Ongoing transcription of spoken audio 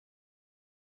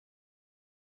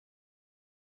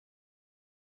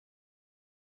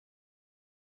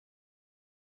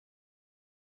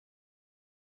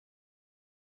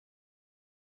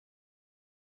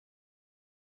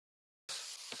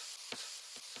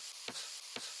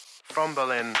from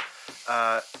Berlin,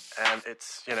 and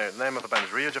it's, you know, the name of the band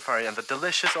is RioJafari and the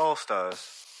Delicious All-Stars.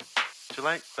 Do you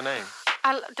like the name?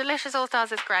 Delicious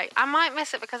All-Stars is great. I might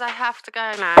miss it because I have to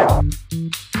go now.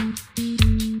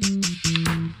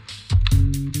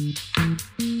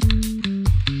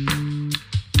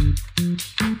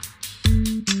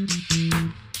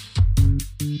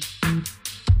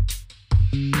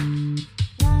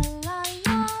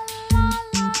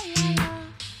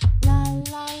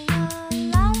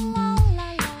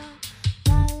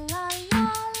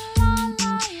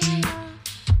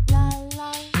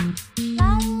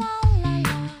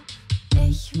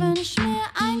 Ich wünsch mir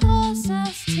ein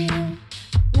großes Ziel.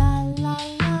 La la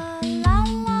la la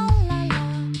la la la.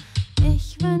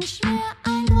 Ich wünsch mir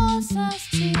ein großes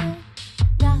Ziel.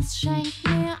 Das schenkt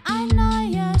mir ein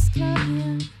neues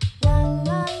Klavier. La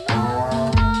la la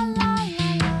la la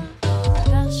la.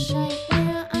 Das schenkt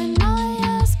mir ein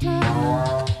neues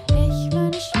Klavier. Ich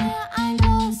wünsch mir ein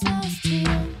großes Ziel.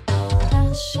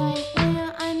 Das schenkt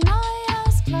mir ein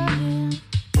neues Klavier.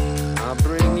 I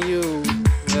bring you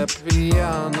a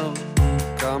piano,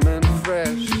 coming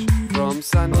fresh from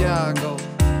Santiago.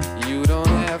 You don't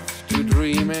have to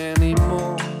dream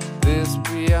anymore. This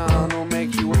piano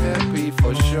makes you happy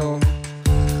for sure.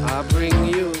 I bring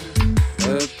you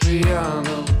a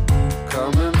piano,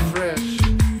 coming fresh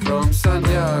from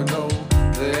Santiago.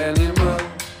 The animal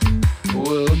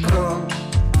will come,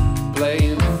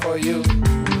 playing for you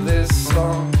this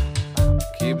song.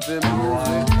 Keep the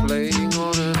music playing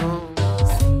on and on.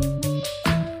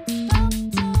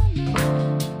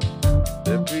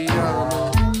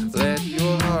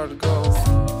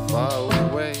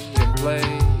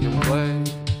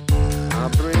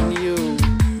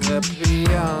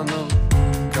 Piano,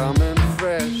 coming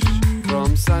fresh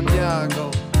from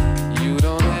Santiago. You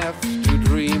don't have to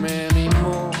dream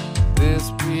anymore.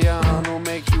 This piano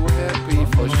makes you happy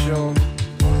for sure.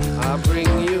 I bring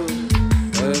you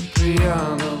a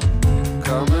piano,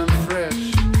 coming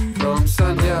fresh from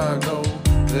Santiago.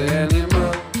 The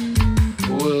animal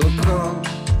will come,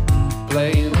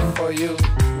 playing for you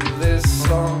this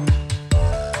song.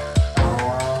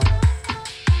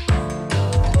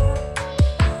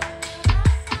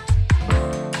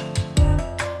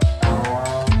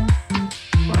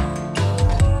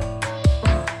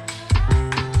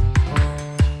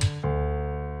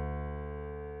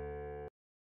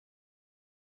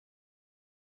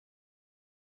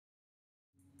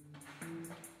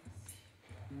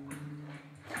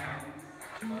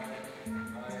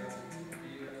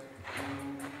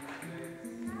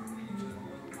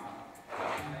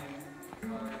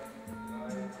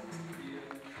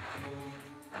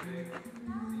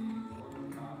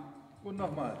 Und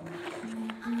nochmal.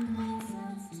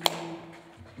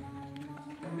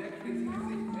 Mehr crazy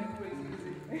Gesicht, mehr crazy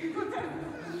Gesicht.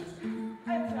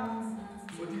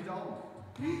 Und die Daumen.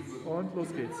 Und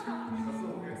los geht's. Achso,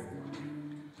 okay.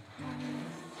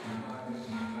 1,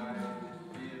 2, 3,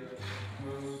 4,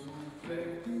 5,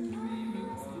 6, 7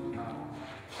 und 8.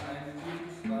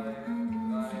 1, 2, 3,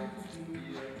 4,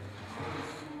 5,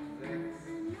 6,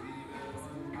 7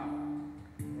 und 8.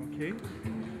 Okay.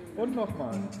 Und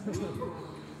nochmal.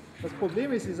 Das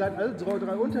Problem ist, ihr seid alle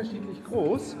drei unterschiedlich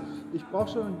groß. Ich brauche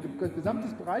schon ein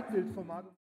gesamtes Breitbildformat.